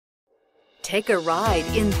Take a ride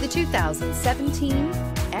in the 2017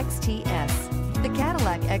 XTS. The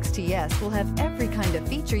Cadillac XTS will have every kind of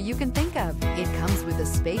feature you can think of. It comes with a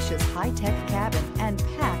spacious, high-tech cabin and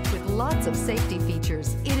packed with lots of safety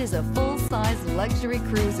features. It is a full-size luxury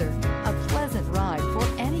cruiser, a pleasant ride for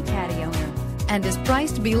any Caddy owner, and is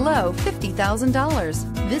priced below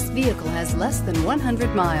 $50,000. This vehicle has less than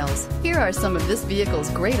 100 miles. Here are some of this vehicle's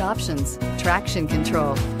great options: traction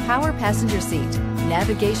control, power passenger seat,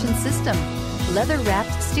 navigation system,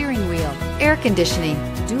 leather-wrapped steering wheel, air conditioning,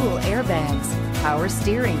 dual airbags, power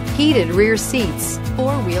steering, heated rear seats,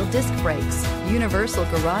 four-wheel disc brakes, universal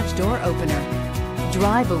garage door opener.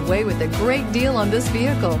 Drive away with a great deal on this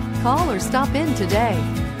vehicle. Call or stop in today.